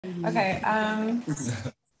Okay, I'll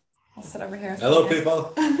sit over here. Hello,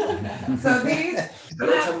 people. So these, do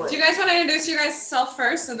you guys want to introduce yourself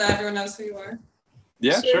first so that everyone knows who you are?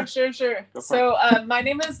 Yeah, sure. So my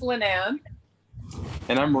name is Linan.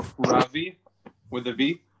 And I'm Ravi with a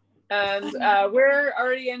V. And we're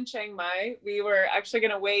already in Chiang Mai. We were actually going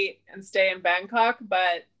to wait and stay in Bangkok,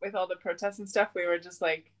 but with all the protests and stuff, we were just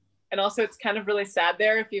like, and also it's kind of really sad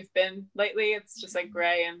there. If you've been lately, it's just like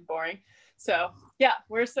gray and boring. So yeah,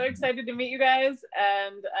 we're so excited to meet you guys.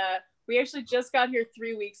 And we actually just got here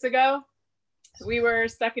 3 weeks ago. We were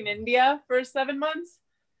stuck in India for 7 months.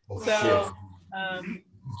 So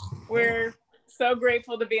we're so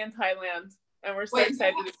grateful to be in Thailand. And we're so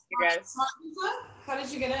excited to meet you guys. Smart visa? How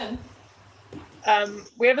did you get in?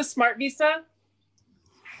 We have a smart visa.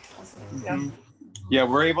 Yeah,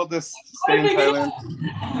 we're able to stay in Thailand.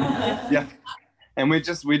 Yeah. And we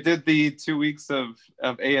did the 2 weeks of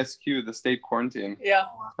ASQ, the state quarantine. Yeah.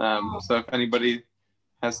 So if anybody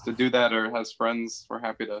has to do that or has friends, we're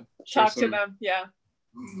happy to talk to them. Yeah.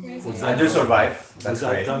 I do survive. That's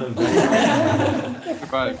great.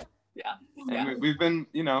 Survive. Yeah. And we've been,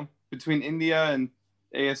 between India and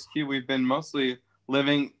ASQ, we've been mostly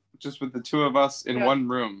living just with the two of us in one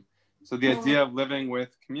room. So the idea of living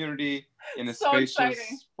with community in a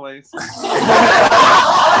spacious place.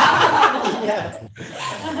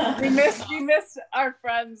 We missed our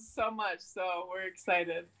friends so much, so we're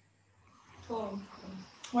excited. Cool.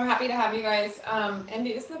 We're happy to have you guys.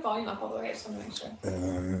 Andy, is the volume up all the way? I just want to make sure.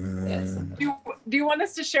 Yes. Do you want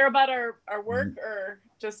us to share about our work or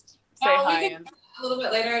just say hi? A little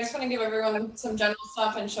bit later. I just want to give everyone some general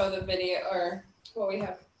stuff and show the video or what we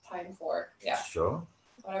have time for. Yeah. Sure.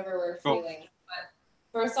 Whatever we're feeling. But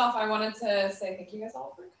first off, I wanted to say thank you guys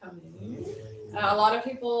all for coming. A lot of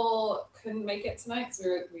people couldn't make it tonight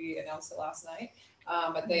because we announced it last night.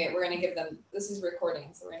 But we're going to give them, this is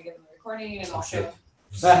recording, so we're going to give them the recording and also.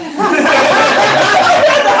 But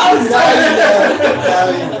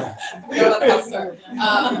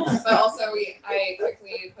also I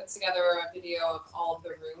quickly put together a video of all of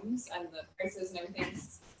the rooms and the prices and everything.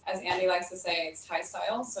 As Andy likes to say, it's Thai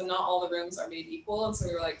style, so not all the rooms are made equal, and so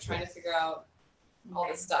we were like trying to figure out all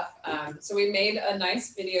this stuff. So we made a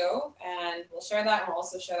nice video, and we'll share that, and we'll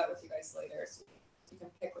also share that with you guys later, so you can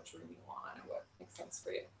pick which room you want and what makes sense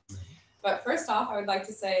for you. But first off, I would like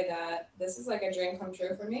to say that this is like a dream come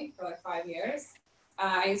true for me for like 5 years.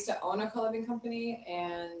 I used to own a co-living company,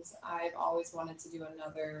 and I've always wanted to do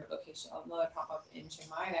another pop-up in Chiang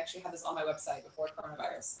Mai. I actually had this on my website before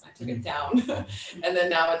coronavirus, and I took it down. And then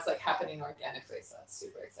now it's like happening organically, so that's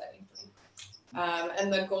super exciting for me.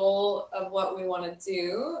 And the goal of what we want to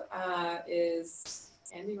do is,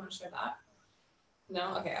 Andy, you want to share that?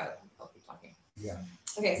 No? Okay, I'll keep talking. Yeah.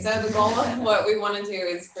 Okay, so the goal of what we want to do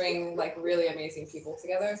is bring like really amazing people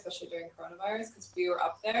together, especially during coronavirus, because we were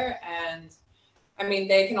up there, and I mean,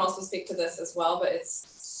 they can also speak to this as well, but it's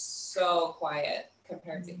so quiet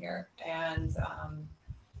compared to here. And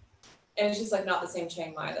it's just like not the same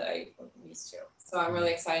Chiang Mai that I'm used to. So I'm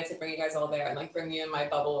really excited to bring you guys all there and like bring you in my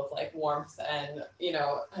bubble of like warmth and,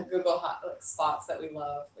 Google like spots that we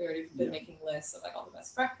love. We already been making lists of like all the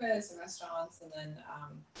best breakfasts and restaurants, and then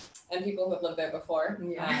and people who have lived there before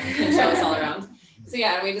can show us all around. So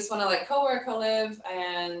yeah, we just want to like co-work, co-live,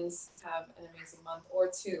 and have an amazing month or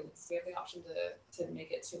 2. So we have the option to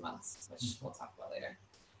make it 2 months, which we'll talk about later.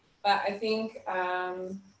 But I think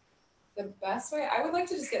the best way, I would like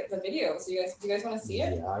to just get the video. So do you guys want to see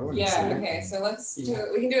it? Yeah, I want to see it. Okay, so let's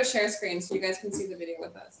we can do a share screen so you guys can see the video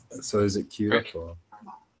with us. So is it queued up or?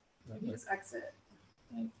 You just exit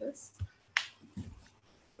like this.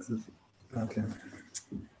 Okay.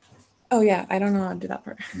 Oh yeah, I don't know how to do that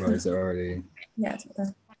part. But is it already? Yeah, it's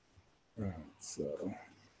done. Right, so.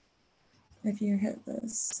 If you hit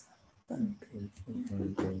this. Okay, I'm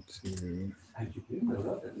going to go to.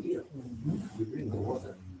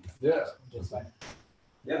 Yeah, just fine.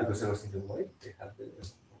 Yeah, because I was in the way. They had the.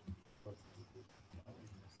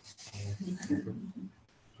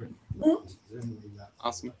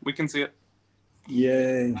 Awesome. We can see it.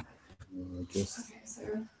 Yay. Okay, so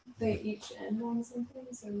they each end on something,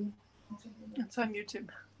 so It's on YouTube.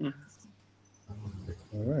 All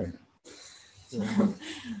right. So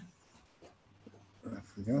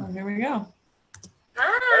here we go.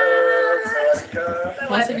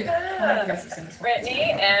 Brittney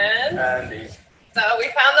and Andy. So we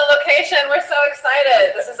found the location. We're so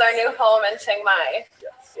excited. This is our new home in Chiang Mai.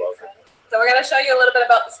 Yes, welcome. So we're going to show you a little bit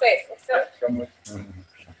about the space. Let's do it.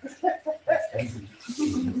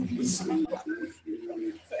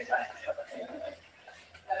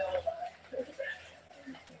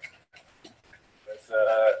 It's a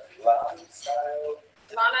lounge style.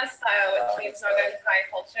 Come on style, which means Northern Thai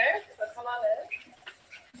culture. So come on in.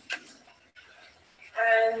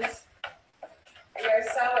 And we are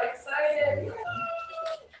so excited.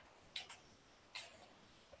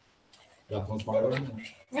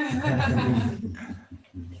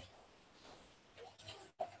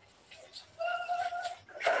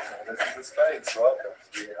 This is the space. Welcome.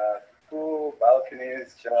 We have pool,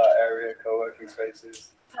 balconies, chat area, co-working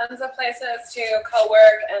spaces. Tons of places to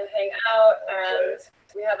co-work and hang out, and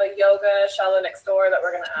we have a yoga shallow next door that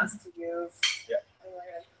we're going to ask to use. Yeah. And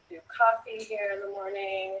we're going to do coffee here in the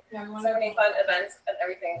morning. Yeah, So many fun events and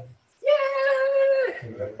everything.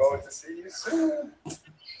 Yay! Look forward to see you soon.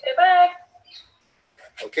 Say bye.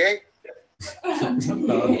 Okay.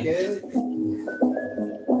 Okay.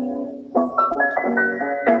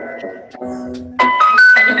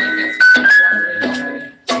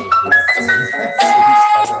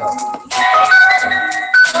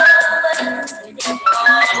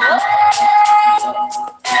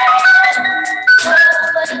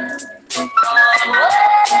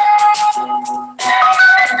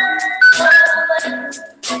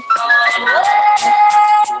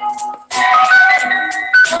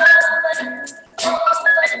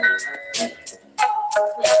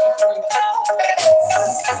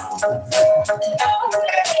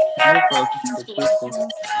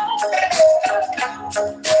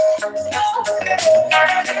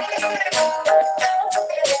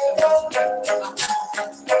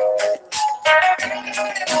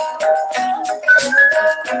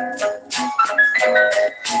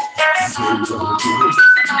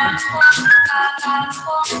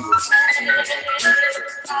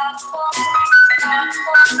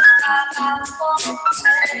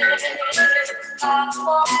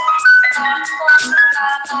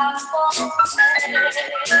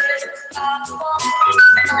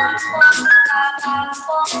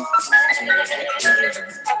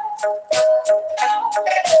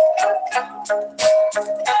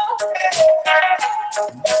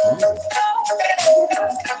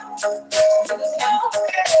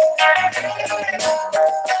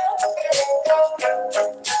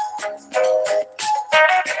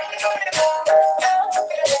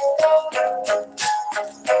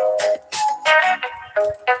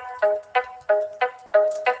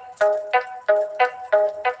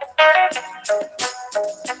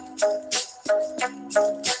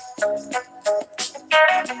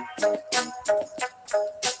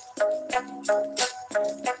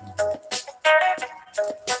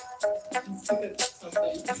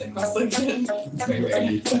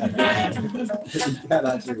 You can't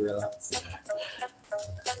actually relax.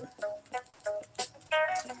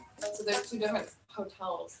 So there's two different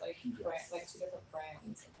hotels, like two different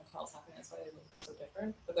brands of hotels happening. That's why they look so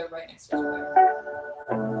different, but they're right next to each other.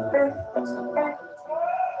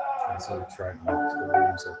 So try to match the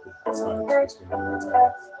rooms of the sides between the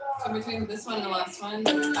hotels. So between this one and the last one,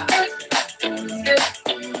 there's that.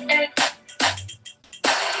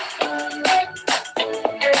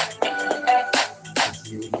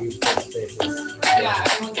 Yeah,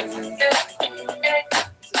 everyone gets it.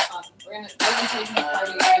 This is fun. We're gonna take the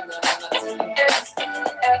party to the one that's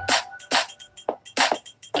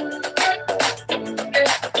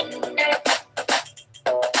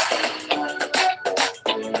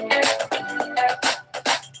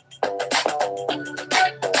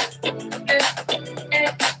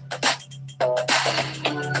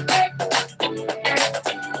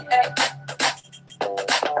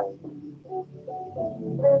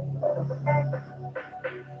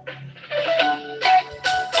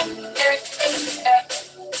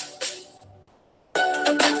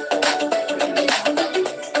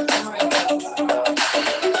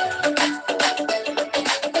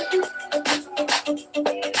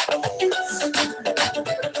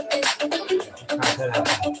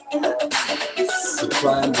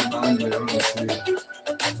Supply and demand, we're on the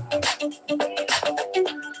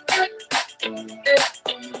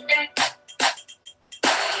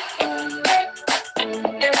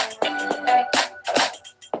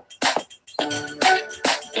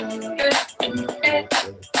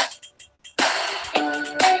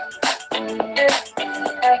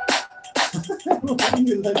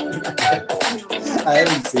I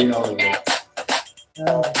haven't seen all of it.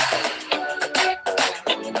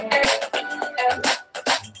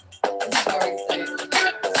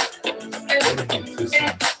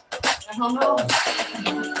 I don't know.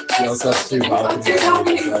 She also has two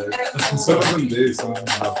balconies. Some of them do, some of them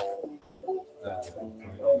have.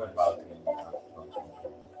 Balcony.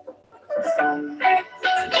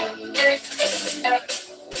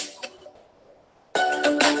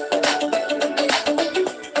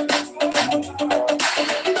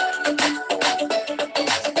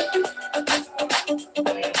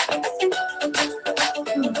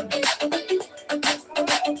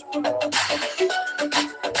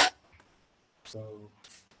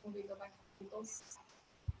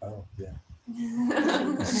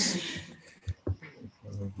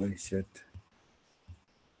 we should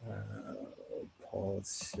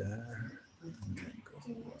pause share. And then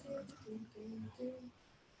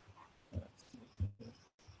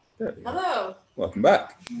go, Hello. welcome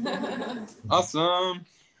back. Awesome.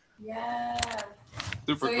 Yeah.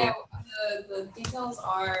 Super So cool. yeah, the details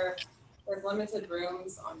are there's limited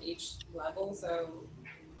rooms on each level, so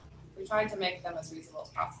we tried to make them as reasonable as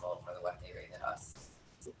possible for what they rated us.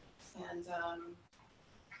 And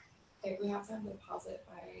if we have to have a deposit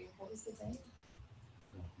by what was the date?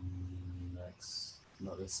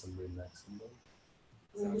 Not this Sunday, next Sunday.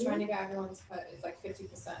 So I'm trying to get everyone to put it's like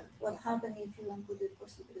 50%. What happened if you don't put the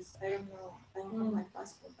deposit? Because I don't know. I don't have my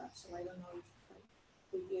passport back, so I don't know if I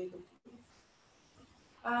will be able to do it.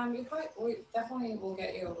 We definitely will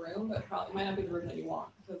get you a room, but probably might not be the room that you want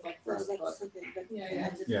because like Well, first that's book. okay. But Yeah. I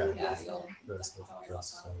just Yeah. feel Yeah, that's you'll That's definitely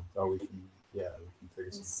just want we can figure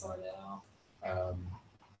to something sort it out. out.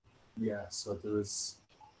 So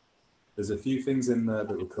there's a few things in there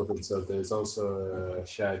that were covered. So there's also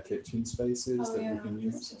shared kitchen spaces Oh that yeah, we can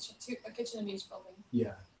use. a kitchen in each building.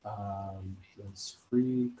 Yeah. There's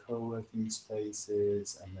 3 co-working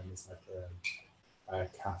spaces, and then there's like a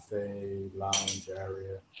cafe lounge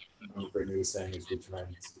area. And what Brittnee was saying is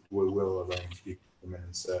we will arrange people to come in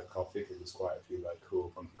and serve coffee because there's quite a few like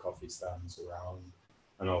cool funky coffee stands around,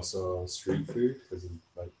 and also street food because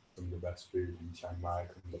like some of the best food in Chiang Mai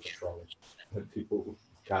comes up a trolley that people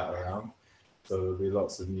cat around. So there'll be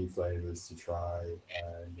lots of new flavors to try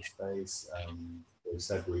in the space. They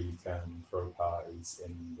said we can throw parties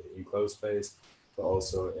in the enclosed space, but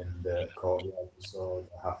also in the courtyard. So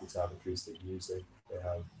they're happy to have acoustic music. They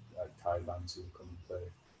have like Thai bands who come and play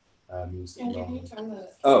music. And can you turn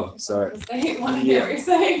the Oh, sorry. Want to hear what you're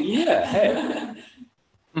saying? Yeah, hey.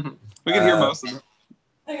 We can hear most of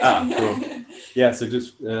it. Cool. Yeah, so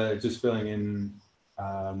just filling in.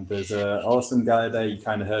 There's an awesome guy there you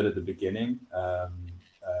kind of heard at the beginning.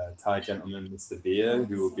 Thai gentleman, Mr. Beer,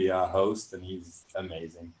 who will be our host, and he's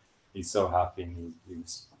amazing. He's so happy, and he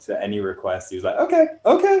was to any request. He was like, "Okay,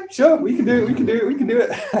 sure, we can do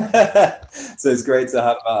it." So it's great to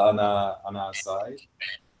have that on our side.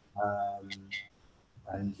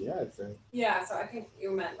 And yeah, so I think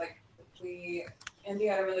you meant like Andy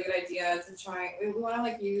had a really good idea to try. We want to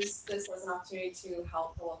like use this as an opportunity to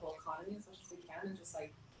help the local economy as much as we can, and just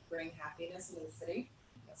like bring happiness into the city.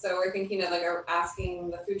 So we're thinking of like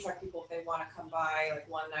asking the food truck people if they want to come by like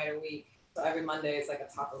one night a week. So every Monday is like a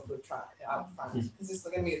taco food truck out front because there's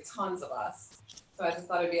going to be tons of us. So I just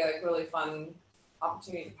thought it'd be like really fun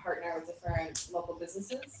opportunity to partner with different local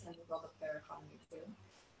businesses and build up their economy too.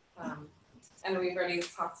 And we've already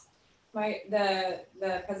talked. The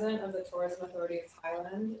president of the Tourism Authority of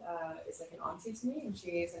Thailand is like an auntie to me, and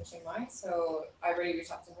she is in Chiang Mai. So I already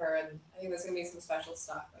reached out to her, and I think there's gonna be some special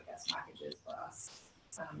stuff, I guess, packages for us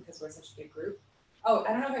because we're such a big group. Oh,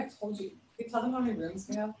 I don't know if I told you. Can you tell them how many rooms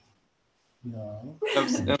we have? no.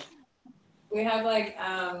 We have like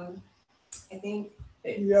I think.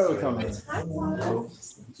 Yeah, jump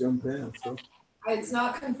in. So. It's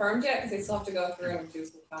not confirmed yet because they still have to go through and do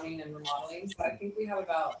some counting and remodeling. So I think we have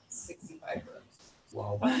about 65 rooms.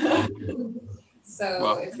 Wow.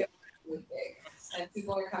 So it's getting really big. And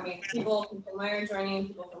people are coming. People from Chiang Mai are joining.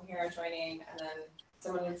 People from here are joining. And then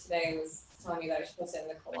someone today was telling me that I should post it in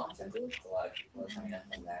the Coworking group. A lot of people are coming up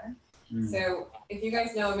from there. So if you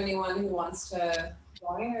guys know of anyone who wants to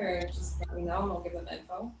join, or just let me know and we'll give them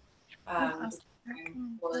info. I'm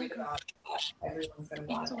worried about everyone's going to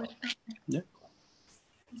want it. Yeah.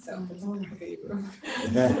 So there's only like a room.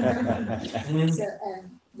 So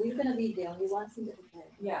we're gonna be the only ones in the hotel.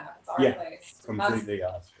 Yeah, it's our place. Completely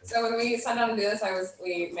asked. So when we sat down to do this,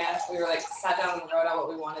 we were like sat down and wrote out what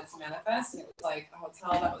we wanted to manifest, and it was like a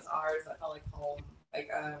hotel that was ours that felt like home, like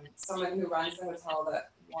someone who runs the hotel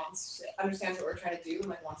that understands what we're trying to do and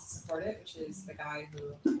like wants to support it, which is the guy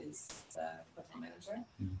who is the hotel manager.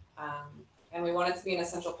 And we want it to be an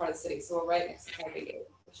essential part of the city, so we're right next to Coliving,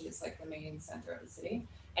 which is like the main center of the city.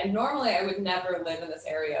 And normally I would never live in this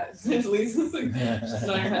area, because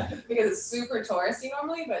it's super touristy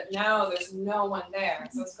normally, but now there's no one there.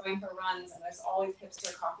 So it's going for runs, and there's all these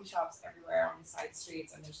hipster coffee shops everywhere on the side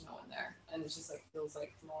streets, and there's no one there. And it's just like feels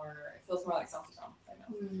more like South Town, I know.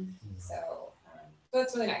 So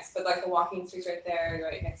it's really nice. But like the walking streets right there,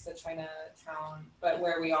 right next to Chinatown, but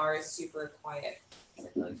where we are is super quiet. It's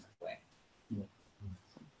like really far away.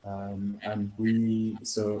 And as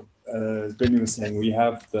Brittnee was saying, we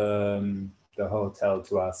have the hotel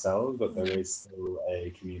to ourselves, but there is still a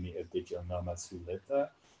community of digital nomads who live there.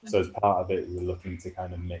 So as part of it, we're looking to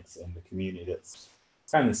kind of mix in the community that's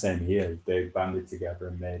kind of the same here. They've banded together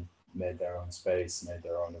and made made their own space, made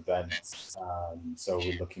their own events. So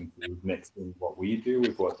we're looking to mix in what we do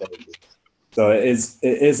with what they do. So it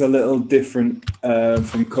is a little different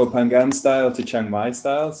from Koh Phangan style to Chiang Mai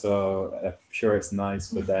style. So I'm sure it's nice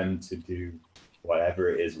for them to do whatever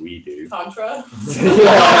it is we do. Tantra.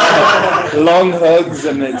 Yeah. Long hugs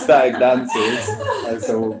and ecstatic dances. And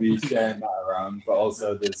so we'll be sharing that around. But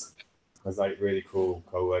also there's like really cool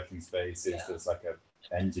co-working spaces. Yeah. There's like a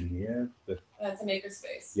engineer. It's a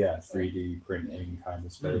makerspace. Yeah, 3D printing kind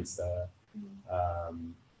of space there.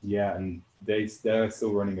 Yeah, and they're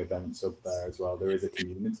still running events up there as well. There is a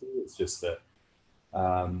community. It's just that,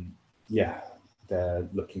 yeah, they're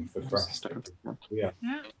looking for fresh. Yeah,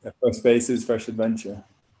 fresh spaces, fresh adventure.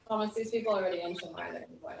 Thomas, these people already in Chiang Mai that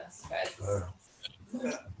can join us, guys.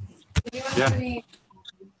 Does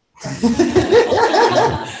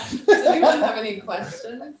anyone have any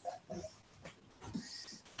questions?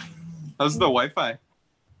 How's the Wi-Fi?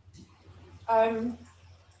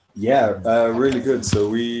 Yeah, really good. So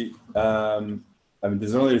we, I mean,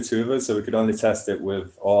 there's only the two of us, so we could only test it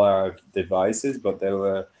with all our devices, but they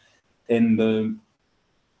were in the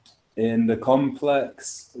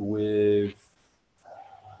complex with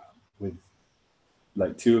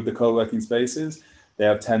like two of the co-working spaces. They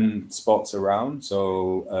have 10 spots around,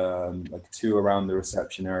 so like 2 around the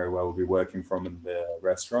reception area where we'll be working from in the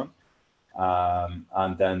restaurant,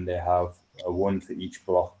 and then they have 1 for each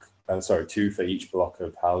block. 2 for each block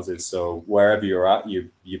of houses. So wherever you're at, you're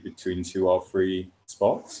between 2 or 3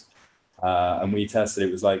 spots. And we tested,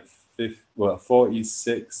 it was like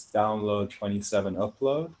 46 download, 27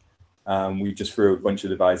 upload. We just threw a bunch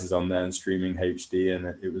of devices on there and streaming HD, and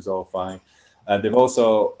it was all fine. They've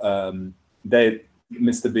also,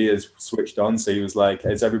 Mr. B has switched on. So he was like,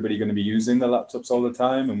 is everybody going to be using the laptops all the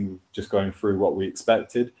time? And we're just going through what we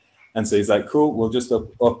expected. And so he's like, cool, we'll just up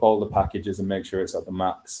all the packages and make sure it's at the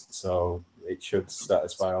max. So it should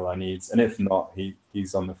satisfy all our needs. And if not,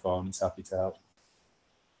 he's on the phone. He's happy to help.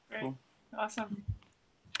 Great. Cool. Awesome.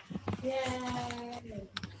 Yay.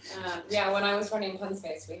 Yeah, when I was running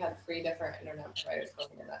Punspace, we had 3 different internet providers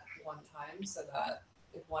working at that one time, so that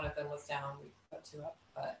if one of them was down, we put 2 up.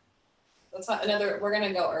 But that's not we're going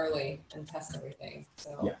to go early and test everything.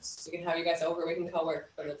 So yes, we can have you guys over. We can co-work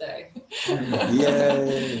for the day.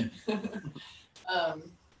 Yay.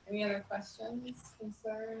 Any other questions,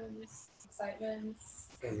 concerns, excitements?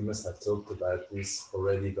 And you must have talked about this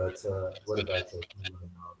already, but what about the feeling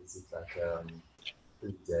now? Is it like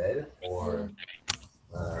pretty dead, or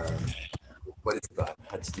what is it about?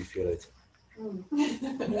 How did you feel it?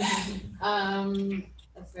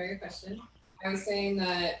 That's a very good question. I was saying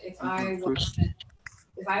that if I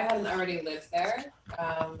hadn't already lived there,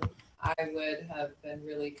 I would have been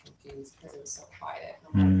really confused because it was so quiet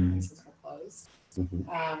and a lot of places were closed.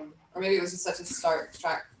 Or maybe it was just such a stark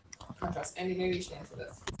contrast. Andy, maybe you should answer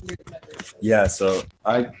this. Yeah, so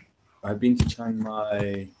I've been to Chiang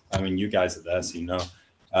Mai. I mean, you guys are there, so you know.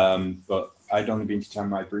 But I'd only been to Chiang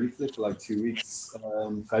Mai briefly for like 2 weeks,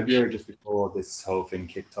 February, just before this whole thing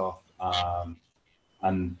kicked off.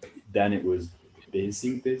 And then it was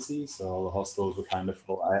busy, so all the hostels were kind of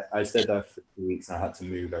full. I stayed there for 2 weeks and I had to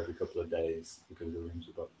move every couple of days because the rooms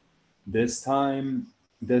were booked. This time,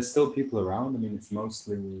 there's still people around. I mean, it's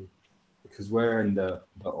mostly because we're in the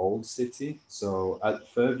old city. So at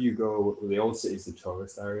further you go, the old city is the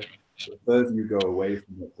tourist area. The further you go away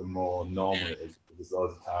from it, the more normal it is. There's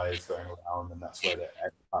loads of Thais going around, and that's where the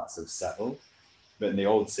expats have settled. But in the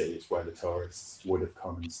old city, it's where the tourists would have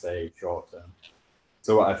come and stayed short term.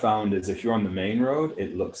 So what I found is if you're on the main road,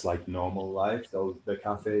 it looks like normal life. The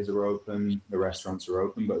cafes are open, the restaurants are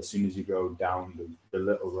open, but as soon as you go down the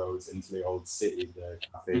little roads into the old city, the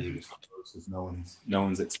cafes are just closed because no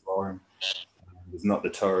one's exploring. There's not the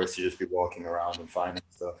tourists, you just be walking around and finding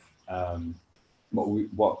stuff.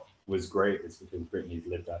 What was great is because Brittnee's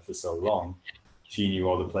lived there for so long, she knew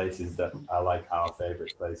all the places that are like our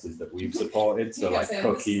favorite places that we've supported. So like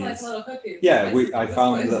cookies. Like little cookies. Yeah, I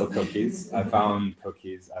found little cookies. I found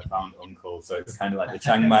Uncle. So it's kind of like the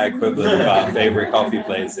Chiang Mai equivalent of our favorite coffee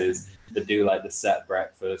places that do like the set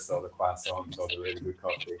breakfast or the croissants or the really good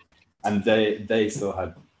coffee. And they still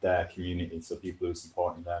had their community, so people who were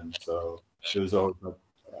supporting them. So there was always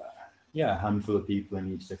a handful of people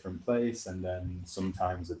in each different place, and then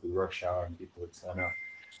sometimes it'd be rush hour and people would turn up.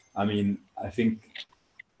 I mean, I think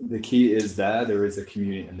the key is there is a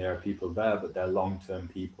community and there are people there, but they're long-term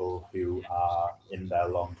people who are in their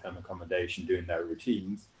long-term accommodation doing their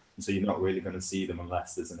routines. And so you're not really going to see them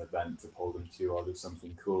unless there's an event to pull them to or do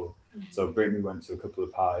something cool. So Brittnee went to a couple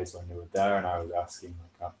of parties when they were there, and I was asking,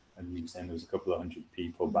 and you were saying there was a couple of 100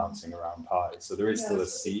 people bouncing around parties. So there is still a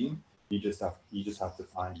scene. You just have to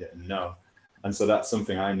find it and know. And so that's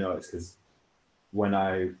something I noticed, because when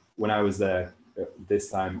I was there this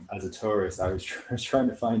time as a tourist, I was trying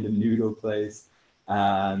to find a noodle place,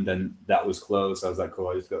 and then that was closed. So I was like, cool,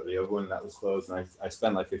 I just got the other one, and that was closed. And I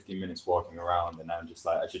spent like 15 minutes walking around, and I'm just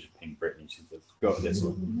like, I should just ping Brittnee. She says, go to this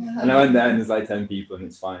one. And I went there, and there's like 10 people, and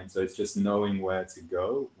it's fine. So it's just knowing where to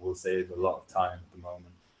go will save a lot of time at the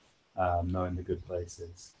moment, knowing the good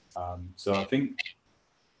places. So I think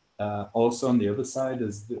also on the other side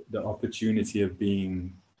is the opportunity of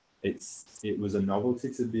being, it was a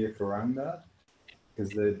novelty to be a Faranga,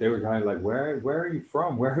 because they were kind of like, where are you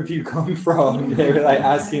from? Where have you come from? They were like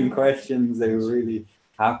asking questions. They were really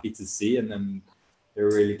happy to see, and then they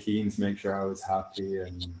were really keen to make sure I was happy,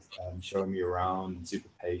 and showing me around, and super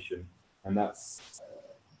patient. And that's,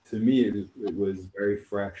 to me, it was very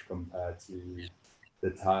fresh compared to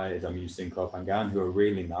the Thais I'm used to in Koh Phangan, who are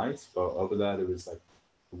really nice, but over there was like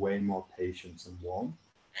way more patience and warmth.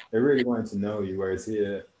 They really wanted to know you, whereas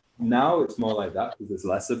here now it's more like that because there's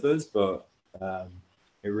less of us, but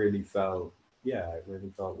it really felt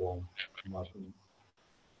warm. In my opinion.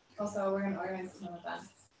 Also, we're gonna organize some events.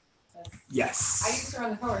 Yes. I used to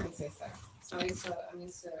run the coworking space there, so I'm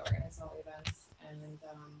used to organizing all the events, and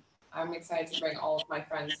I'm excited to bring all of my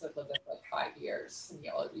friends who have lived there for like 5 years and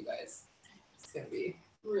yell at you guys. It's gonna be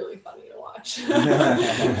really funny to watch.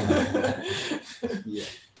 Yeah.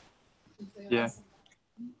 Yeah.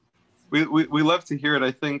 We love to hear it.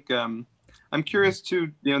 I think I'm curious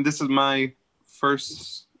too. You know, this would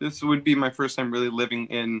be my first time really living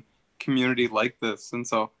in community like this, and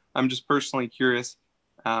so I'm just personally curious.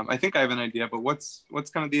 I think I have an idea, but what's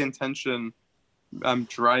kind of the intention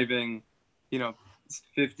driving,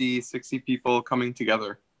 50, 60 people coming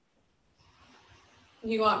together?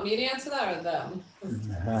 You want me to answer that or them?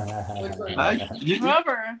 Which one?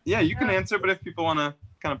 Whoever. Yeah, you can answer, but if people want to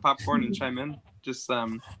kind of popcorn and chime in, just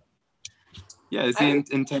is the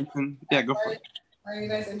intention? Yeah, go for it. Are you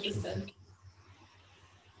guys interested?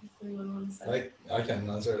 I can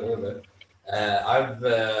answer a little bit.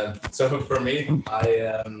 So for me,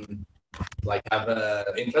 I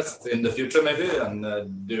have interest in the future maybe,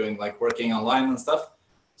 and doing like working online and stuff.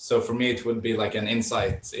 So for me, it would be like an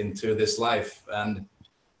insight into this life, and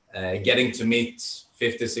getting to meet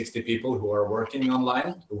 50, 60 people who are working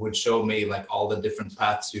online, who would show me like all the different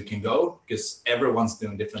paths you can go, because everyone's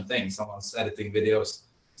doing different things. Someone's editing videos,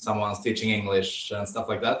 someone's teaching English and stuff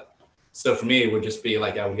like that. So for me, it would just be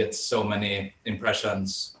like I would get so many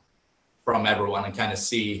impressions from everyone and kind of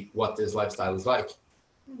see what this lifestyle is like.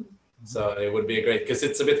 So it would be great, because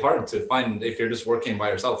it's a bit hard to find, if you're just working by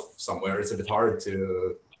yourself somewhere, it's a bit hard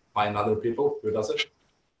to find other people who does it.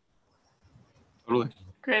 Totally.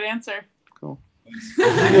 Great answer. Cool.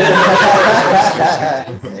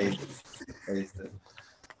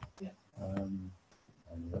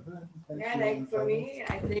 Yeah, like for me,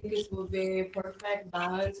 I think it would be perfect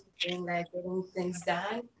balance between like getting things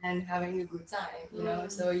done and having a good time,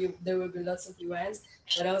 So there will be lots of events,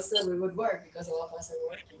 but also we would work because all of us are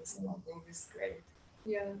working. So I think it's great.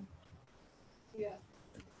 Yeah.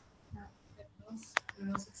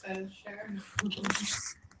 Anyone else excited to share?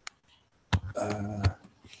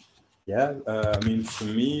 I mean, for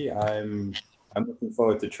me, I'm looking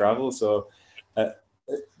forward to travel. So,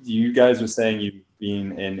 you guys were saying you've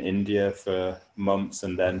been in India for months,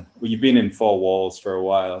 and then you've been in 4 walls for a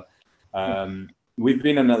while. We've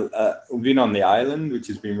been on the island, which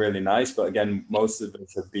has been really nice. But again, most of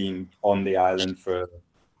us have been on the island for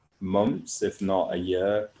months, if not a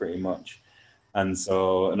year, pretty much. And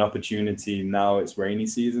so, an opportunity now. It's rainy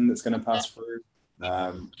season that's going to pass through,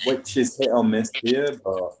 which is hit or miss here,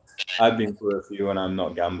 but I've been through a few and I'm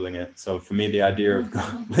not gambling it. So for me, the idea of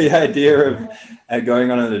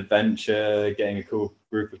going on an adventure, getting a cool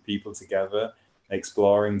group of people together,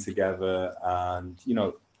 exploring together, and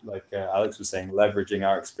like Alex was saying, leveraging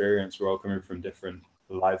our experience. We're all coming from different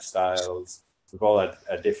lifestyles. We've all had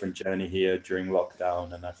a different journey here during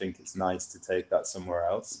lockdown, and I think it's nice to take that somewhere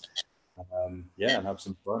else. And have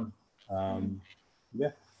some fun. I'm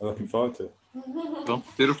looking forward to it. Cool.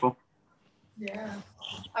 Beautiful. Yeah.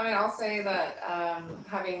 I mean, I'll say that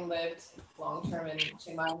having lived long term in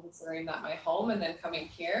Chiang Mai, considering that my home, and then coming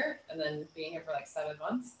here and then being here for like 7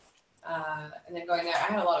 months, and then going there,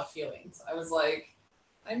 I had a lot of feelings. I was like,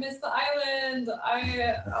 I miss the island.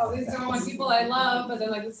 All these different people I love, but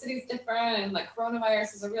then like the city's different, and like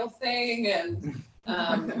coronavirus is a real thing, and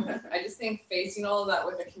I just think facing all of that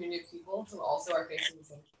with a community of people who also are facing the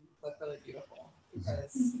same thing look really beautiful,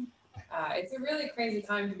 because it's a really crazy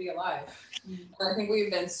time to be alive. And I think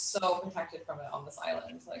we've been so protected from it on this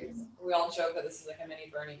island. Like, we all joke that this is like a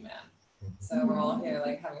mini Burning Man. So we're all here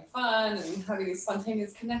like having fun and having these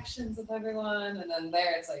spontaneous connections with everyone. And then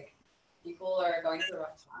there, it's like people are going through a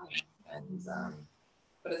rough time, and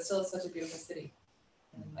but it's still such a beautiful city,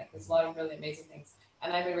 and like there's a lot of really amazing things.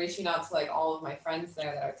 And I've been reaching out to like all of my friends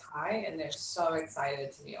there that are Thai, and they're so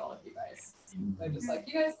excited to meet all of you guys. They're just like,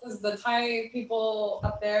 you guys, the Thai people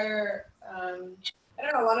up there. I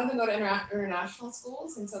don't know. A lot of them go to international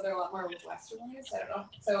schools, and so they're a lot more westernized. I don't know.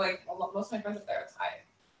 So like most of my friends up there are Thai,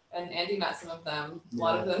 and Andy met some of them. A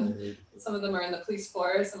lot of them. Some of them are in the police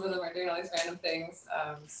force. Some of them are doing all these random things.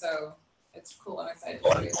 So it's cool. I'm excited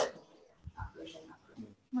to see it.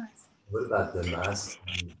 What about the mask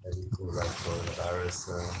and everything like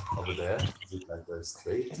coronavirus over there? Is it like very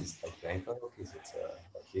strict? Is it like Bangkok? Is it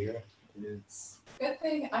like here? It's Good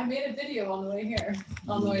thing I made a video on the way here,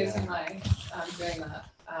 on the way to my doing that.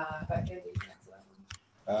 But Andy can answer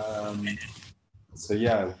that one. So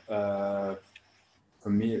yeah, for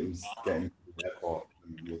me it was getting to the airport.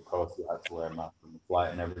 And of course, you had to wear a mask on the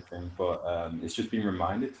flight and everything, but it's just been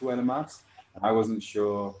reminded to wear the mask. And I wasn't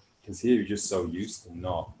sure because here you're just so used to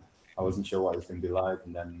not. I wasn't sure what it was going to be like,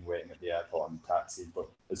 and then waiting at the airport on the taxi. But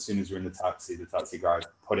as soon as we're in the taxi guy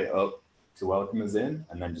put it up to welcome us in,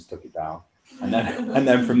 and then just took it down. And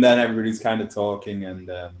then from then everybody's kind of talking. And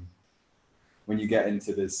when you get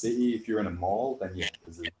into the city, if you're in a mall, then yeah,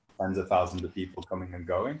 there's tens of thousands of people coming and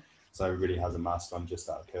going. So everybody has a mask on just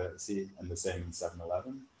out of courtesy, and the same in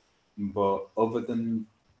 7-Eleven. But other than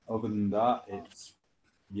that, it's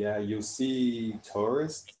you'll see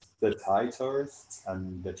tourists. The Thai tourists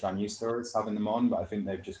and the Chinese tourists having them on, but I think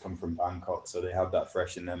they've just come from Bangkok, so they have that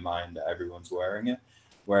fresh in their mind that everyone's wearing it.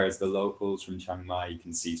 Whereas the locals from Chiang Mai, you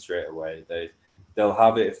can see straight away they'll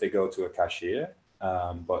have it if they go to a cashier,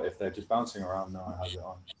 but if they're just bouncing around, no one has it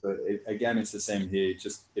on. But again, it's the same here.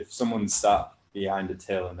 Just if someone's sat behind a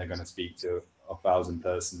till and they're going to speak to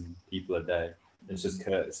 1,000 people a day, it's just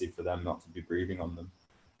courtesy for them not to be breathing on them.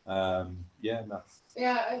 Yeah,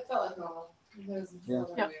 it felt like normal. Here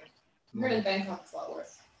in Bangkok, it's a lot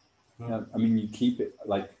worse. Yeah, I mean, you keep it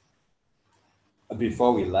like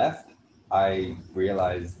before we left, I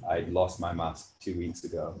realized I'd lost my mask 2 weeks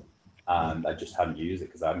ago, and I just hadn't used it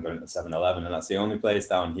because I hadn't gone to 7-Eleven, and that's the only place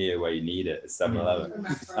down here where you need it is 7-Eleven.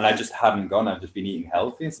 And I just hadn't gone. I've just been eating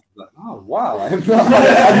healthy. So I was like, oh wow, I've not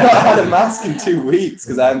had a mask in 2 weeks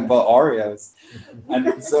because I haven't bought Oreos.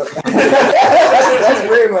 And so that's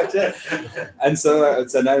pretty much it. And so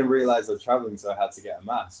now I realized I was traveling, so I had to get a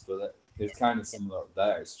mask. But it's kind of similar up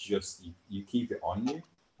there. It's just you keep it on you,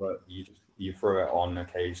 but you throw it on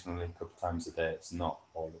occasionally, a couple times a day. It's not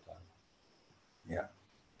all the time. Yeah.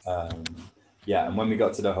 And when we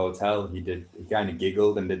got to the hotel, he kind of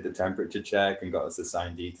giggled and did the temperature check and got us to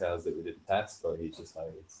sign details that we didn't test. But he's just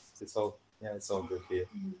like, it's all good here.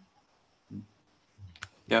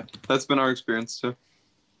 Yeah, that's been our experience too.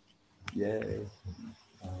 Yay.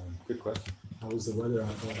 Good question. How was the weather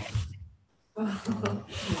out there?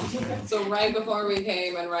 So right before we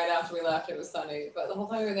came and right after we left, it was sunny. But the whole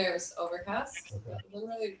time we were there, it was overcast.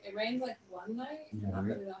 Literally, it rained like one night. Yeah,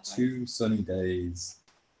 we got 2 sunny days.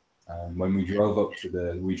 When we drove out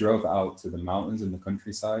to the mountains in the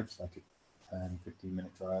countryside, like a 10-15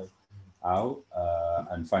 minute drive out,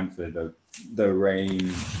 and thankfully the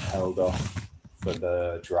rain held off for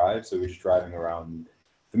the drive, so we're just driving around.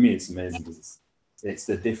 For me, it's amazing because it's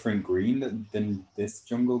the different green than this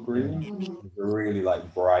jungle green. It's a really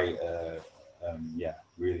like bright,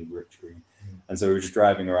 really rich green. And so we were just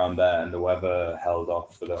driving around there, and the weather held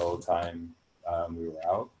off for the whole time we were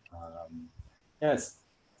out.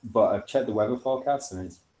 But I've checked the weather forecast,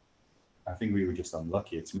 and I think we were just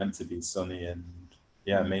unlucky. It's meant to be sunny and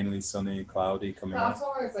mainly sunny, cloudy coming up.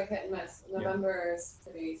 October is like hit and miss. November is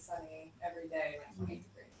pretty sunny every day, like 20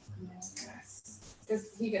 degrees.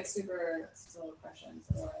 Because he gets super slow depression.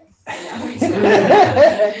 So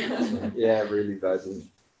yeah, really bad.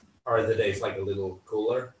 Are the days like a little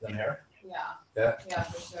cooler than here? Yeah,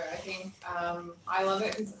 for sure. I think I love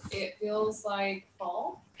it because it feels like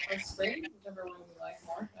fall or spring, whichever one you like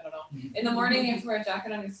more. I don't know. In the morning, you have to wear a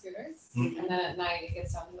jacket on your scooters, and then at night it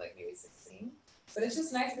gets down to like maybe 16. But it's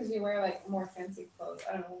just nice because you wear like more fancy clothes.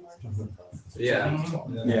 I don't know, more fancy clothes.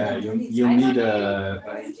 Yeah, you'll need a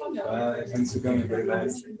Instagram very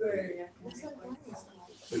nice.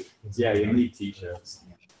 Yeah, you'll need t-shirts.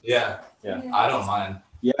 Yeah, I don't mind.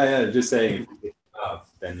 Yeah, just saying.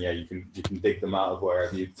 Then you can dig them out of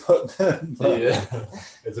wherever you put them.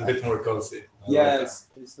 It's a bit more cozy.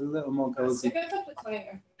 It's a little more cozy. If it's up to 20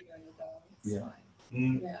 or 30 on the dome, it's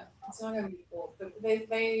fine. Yeah, it's not gonna be cold. But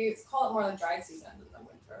they call it more the dry season than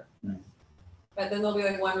the winter. But then there'll be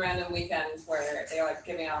like one random weekend where they're like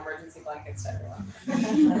giving out emergency blankets to everyone.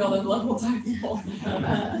 Like all the local Thai people.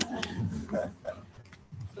 But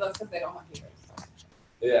that's because they don't have heaters. So.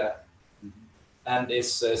 Yeah. And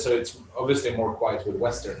it's so it's obviously more quiet with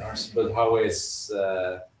Westerners, but how is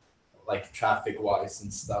like traffic-wise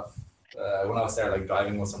and stuff? When I was there, like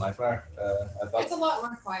driving was a nightmare. I thought it's a lot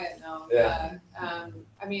more quiet now. Yeah.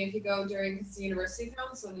 I mean, if you go during the university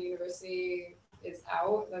comes, when the university is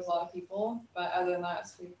out, there's a lot of people. But other than that,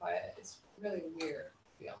 it's pretty quiet. It's really weird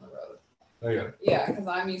to be on the road. Okay. Yeah, because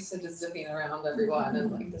I'm used to just zipping around everyone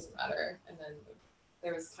and like doesn't matter. And then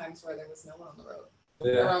there was times where there was no one on the road.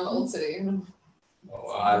 Yeah. Around the old city.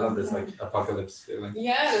 Oh, I love this like apocalypse feeling.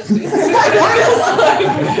 Yeah, it is.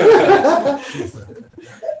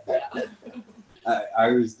 I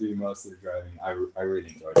was doing most of the driving. I really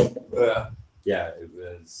enjoyed it. Yeah. Yeah, it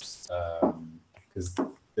was because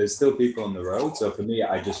there's still people on the road. So for me,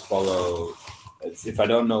 I just follow. If I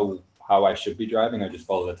don't know how I should be driving, I just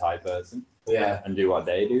follow the Thai person. Yeah. And do what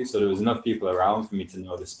they do. So there was enough people around for me to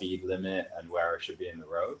know the speed limit and where I should be in the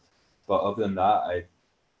road. But other than that,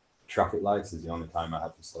 traffic lights is the only time I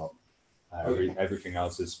have to stop. Everything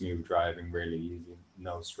else is smooth driving, really easy,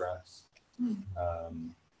 no stress.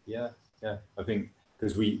 Yeah. I think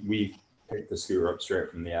because we picked the scooter up straight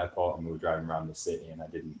from the airport and we were driving around the city, and I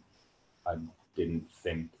didn't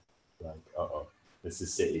think like, this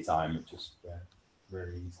is city time. It just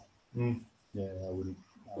very easy. Yeah, I wouldn't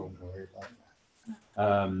worry about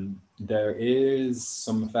that. There is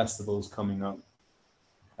some festivals coming up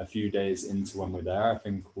a few days into when we're there. I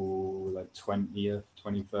think we'll like 20th,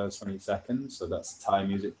 21st, 22nd. So that's a Thai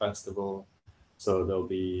music festival. So there'll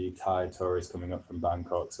be Thai tourists coming up from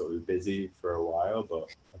Bangkok. So it'll be busy for a while,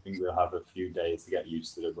 but I think we'll have a few days to get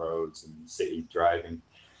used to the roads and city driving.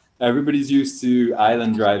 Everybody's used to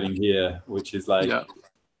island driving here, which is like,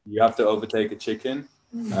 you have to overtake a chicken.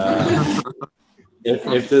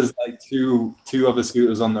 If there's like two other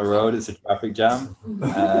scooters on the road, it's a traffic jam.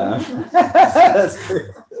 That's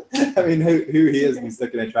true. I mean, who here has been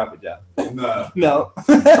stuck in a traffic jam? No. Well,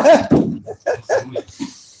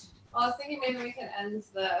 I was thinking maybe we can end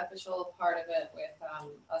the official part of it with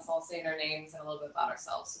us all saying our names and a little bit about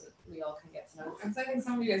ourselves so that we all can get to know. Because I think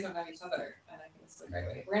some of you guys don't know each other, and I think it's a great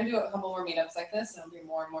way. We're going to do a couple more meetups like this, and it'll be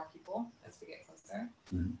more and more people as we get closer.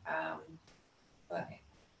 But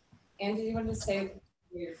Andy, do you want to say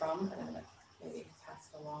where you're from, and then maybe pass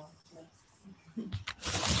it along?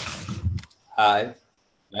 Hi,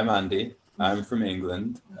 I'm Andy. I'm from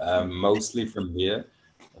England, mostly from here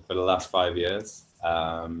for the last 5 years.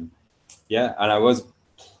 Yeah, and I was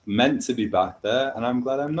meant to be back there, and I'm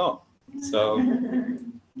glad I'm not. So,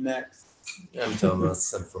 next. I'm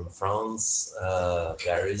Thomas. I'm from France,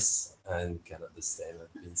 Paris, and Canada the same.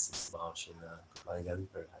 I've been since March in Copenhagen.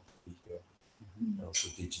 Very happy to be here. And also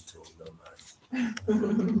digital nomad.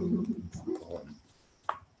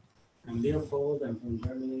 I'm Leopold. I'm from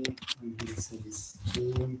Germany. I'm here since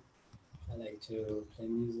June. I like to play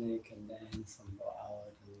music and dance and go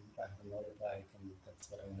out and drive a motorbike, and that's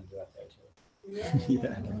what I want to do out there too.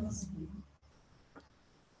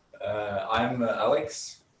 I'm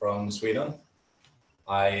Alex from Sweden.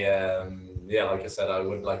 Like I said, I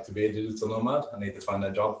would like to be a digital nomad. I need to find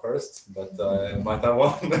a job first, but I might have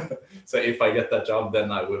one. So if I get that job, then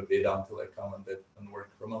I will be down to like come and live and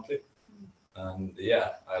work remotely. And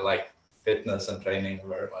yeah, I like fitness and training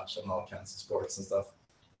very much and all kinds of sports and stuff.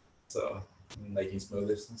 So making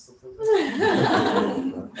smoothies and stuff like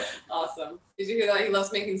that. Awesome. Did you hear that? He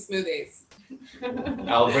loves making smoothies.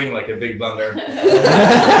 I'll bring like a big blender.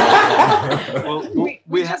 Well,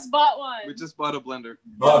 we just bought one. We just bought a blender.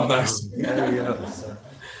 Oh, nice. There we go.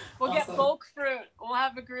 We'll get bulk fruit. We'll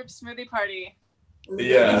have a group smoothie party.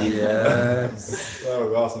 Yeah. Yes. That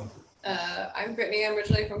was awesome. I'm Brittnee. I'm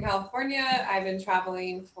originally from California. I've been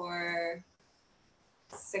traveling for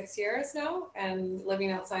 6 years now and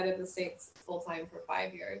living outside of the States full-time for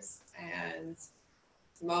 5 years. And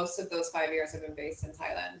most of those 5 years have been based in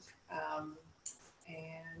Thailand.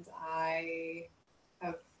 And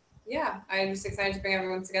I'm just excited to bring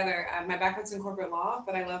everyone together. My background's in corporate law,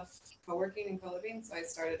 but I love co-working and co-living. So I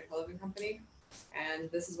started a co-living company. And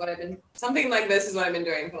this is what something like this is what I've been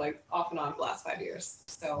doing for like off and on for the last 5 years.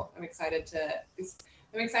 So I'm excited to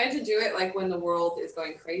do it like when the world is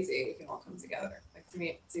going crazy, we can all come together. Like to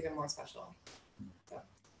me, it's even more special. So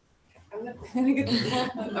I'm gonna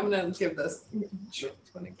give this. Sure.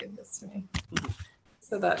 I'm gonna give this to me.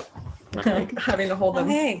 So that like having to hold them.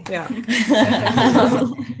 Hey. Yeah.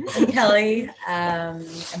 I'm Kelly. I'm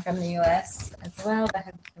from the US as well, but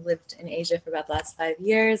have lived in Asia for about the last 5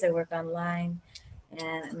 years. I work online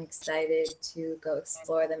and I'm excited to go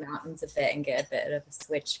explore the mountains a bit and get a bit of a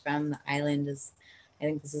switch from the island. I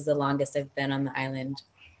think this is the longest I've been on the island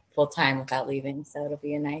full time without leaving, so it'll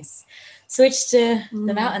be a nice switch to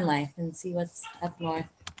the mountain life and see what's up north.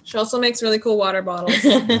 She also makes really cool water bottles.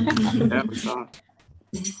 Yeah, we saw.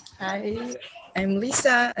 Hi, I'm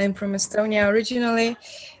Lisa. I'm from Estonia originally,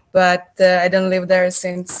 but I don't live there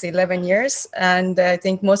since 11 years. And I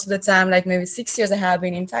think most of the time, like maybe 6 years, I have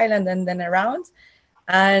been in Thailand and then around.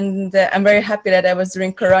 And I'm very happy that I was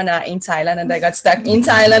during Corona in Thailand and I got stuck in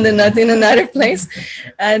Thailand and not in another place.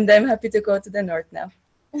 And I'm happy to go to the north now.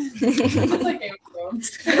 Hey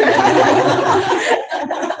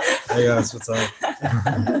guys, what's up?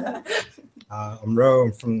 I'm Ro.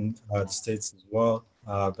 I'm from the States as well.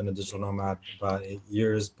 I've been a digital nomad about 8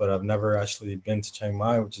 years, but I've never actually been to Chiang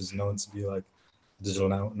Mai, which is known to be like digital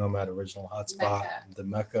nomad original hotspot, the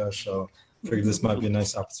Mecca. So I figured this might be a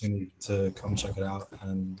nice opportunity to come check it out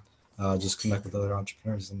and just connect with other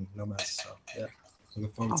entrepreneurs and nomads. So yeah,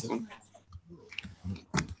 looking forward to it.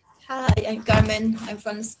 Hi, I'm Carmen. I'm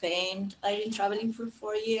from Spain. I've been traveling for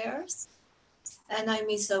 4 years and I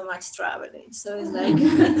miss so much traveling. So it's like,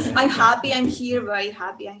 I'm happy I'm here, very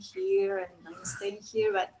happy I'm here and I'm staying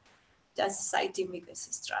here, but that's exciting because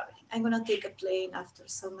it's traveling. I'm gonna take a plane after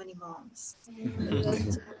so many months.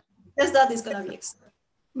 Just that is gonna be exciting.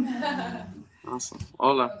 Awesome.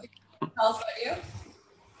 Hola. Tell us about you.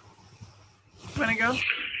 Wanna go?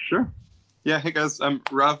 Sure. Yeah, hey guys, I'm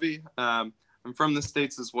Ravi. I'm from the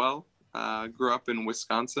States as well. Grew up in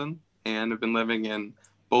Wisconsin and have been living in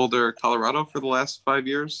Boulder, Colorado for the last 5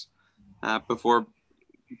 years before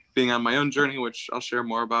being on my own journey, which I'll share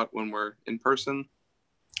more about when we're in person.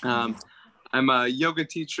 I'm a yoga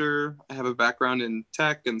teacher. I have a background in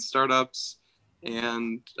tech and startups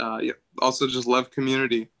and also just love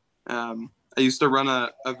community. I used to run an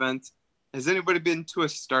event. Has anybody been to a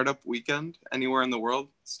startup weekend anywhere in the world?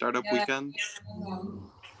 Startup weekend?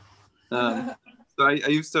 So I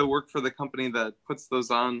used to work for the company that puts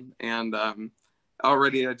those on, and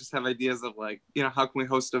already I just have ideas of like, how can we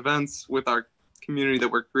host events with our community that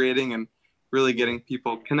we're creating and really getting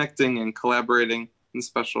people connecting and collaborating in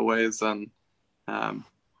special ways. And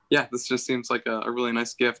this just seems like a really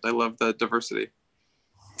nice gift. I love the diversity.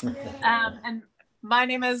 And my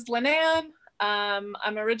name is Linnea.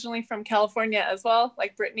 I'm originally from California as well,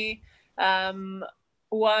 like Brittnee.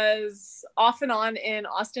 Was off and on in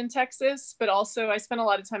Austin, Texas, but also I spent a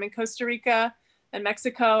lot of time in Costa Rica and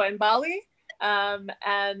Mexico and Bali.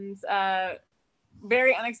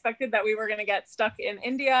 Very unexpected that we were going to get stuck in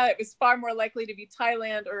India. It was far more likely to be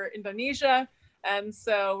Thailand or Indonesia. And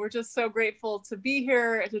so we're just so grateful to be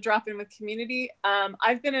here, to drop in with community.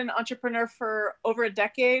 I've been an entrepreneur for over a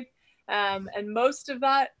decade, and most of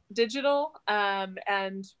that digital and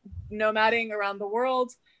nomading around the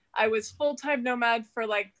world. I was full-time nomad for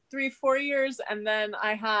like 3-4 years, and then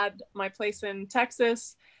I had my place in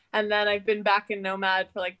Texas, and then I've been back in nomad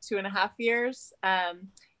for like 2.5 years.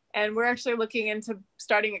 And we're actually looking into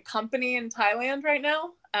starting a company in Thailand right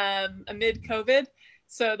now, amid COVID.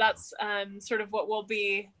 So that's sort of what we'll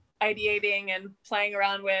be ideating and playing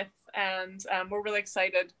around with, and we're really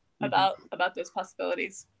excited about those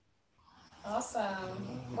possibilities. Awesome.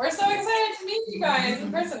 We're so excited to meet you guys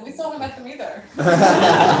in person. We still haven't met them either.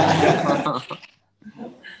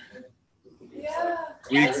 Yeah.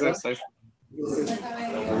 We exist. To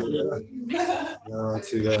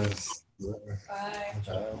you guys. Bye.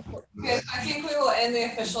 Good. I think we will end the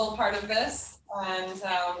official part of this, and if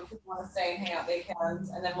people want to stay and hang out, they can.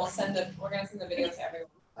 And then we're gonna send the video to everyone.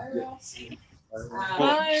 Bye, Rose.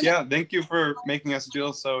 Yeah, thank you for making us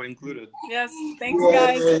feel so included. Yes, thanks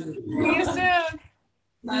guys. See you soon.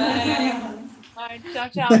 Bye. Bye. Ciao,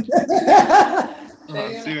 ciao.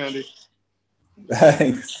 See you, Andy.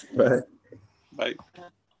 Thanks. Bye. Bye.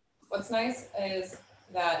 What's nice is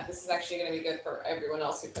that this is actually going to be good for everyone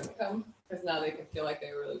else who couldn't come, because now they can feel like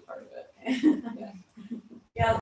they were really part of it. Yeah.